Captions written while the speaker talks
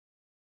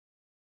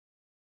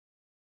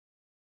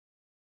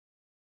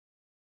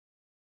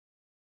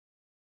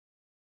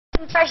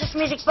Freshest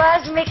Music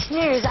Buzz, Mixed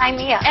News. I'm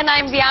Mia. And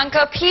I'm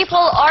Bianca.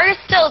 People are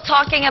still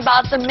talking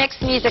about the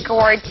Mixed Music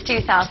Awards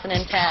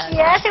 2010.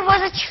 Yes, it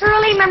was a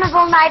truly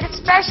memorable night,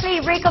 especially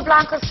Rico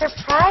Blanco's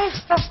surprise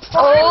performance.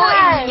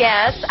 Oh,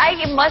 yes. I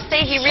must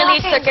say he really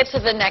Shocking. took it to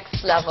the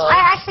next level. I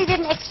actually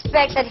didn't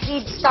expect that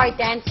he'd start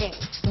dancing.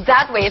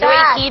 That way, the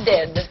way he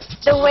did.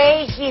 The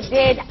way he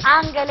did.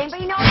 Ang galing. But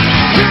you know...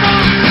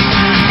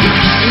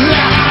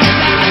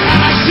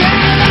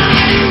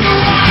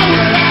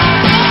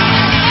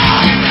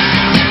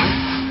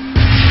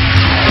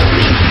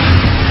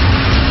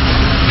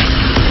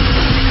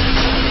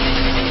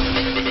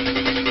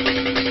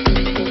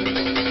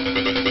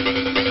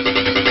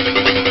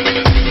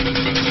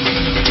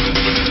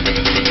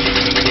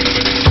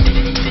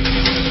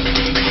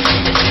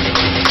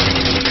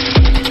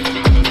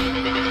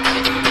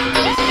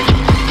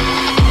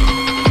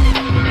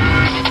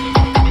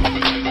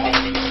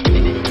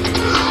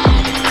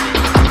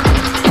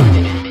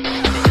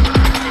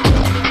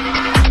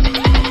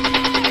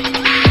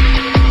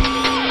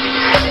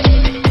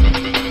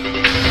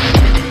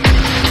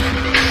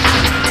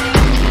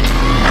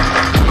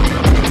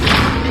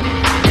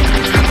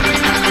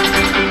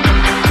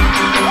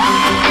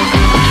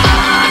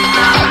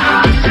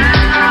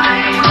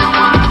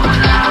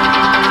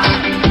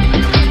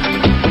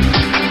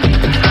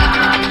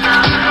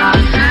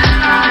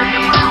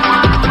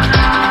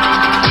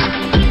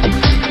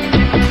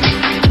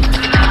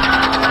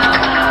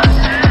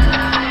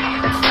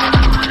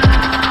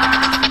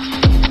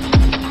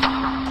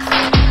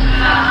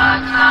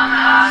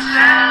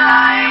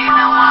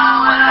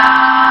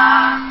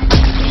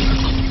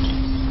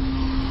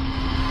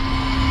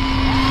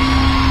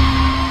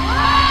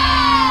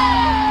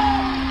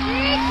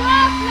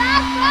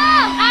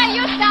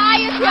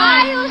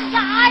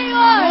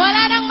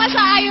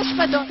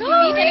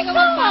 Hindi talaga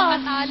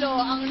magpapatalo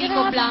ang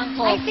Rico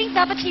Blanco. I think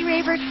dapat si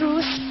Raver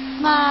Cruz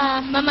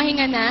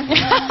mamahinga na.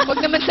 Huwag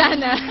naman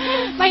sana.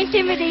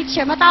 ma-intimidate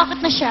siya, matakot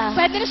na siya.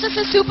 Pwede na siya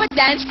sa super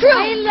dance crew.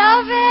 I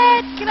love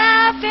it!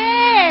 Grabe!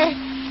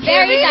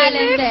 Very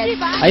talented.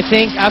 I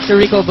think after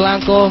Rico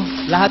Blanco,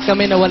 lahat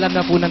kami nawalan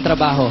na po ng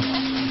trabaho.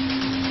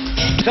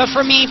 So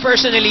for me,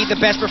 personally, the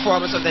best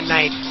performance of the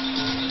night,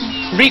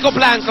 Rico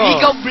Blanco.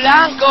 Rico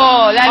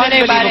Blanco! Lalo na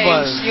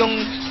Unbelievable. yung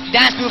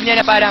dance move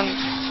niya na parang...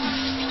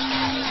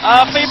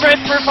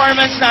 favorite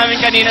performance namin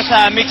kanina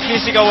sa Mixed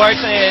Music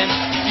Awards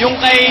yung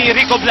kay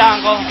Rico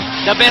Blanco.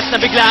 The best na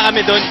bigla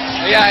kami dun.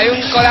 Yeah, yung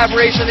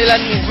collaboration nila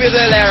with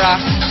Lera.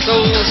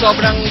 So,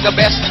 sobrang the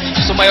best.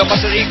 Sumayo pa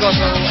si Rico,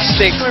 so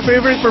stick. My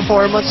favorite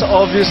performance,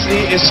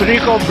 obviously, is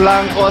Rico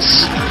Blanco's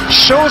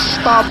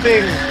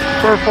show-stopping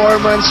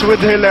performance with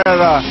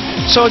Hilera.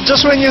 So,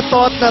 just when you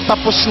thought na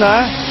tapos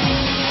na,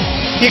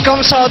 he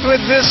comes out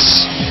with this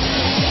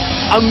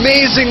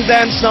amazing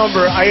dance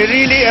number. I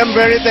really am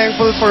very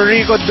thankful for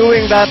Rico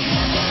doing that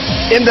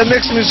in the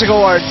Mixed Music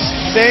Awards.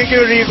 Thank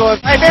you, Rico.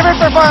 My favorite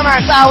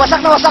performance,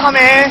 wasak na wasak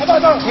kami.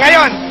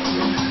 Ngayon,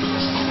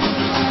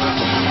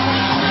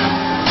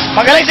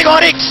 magaling si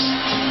Gorix.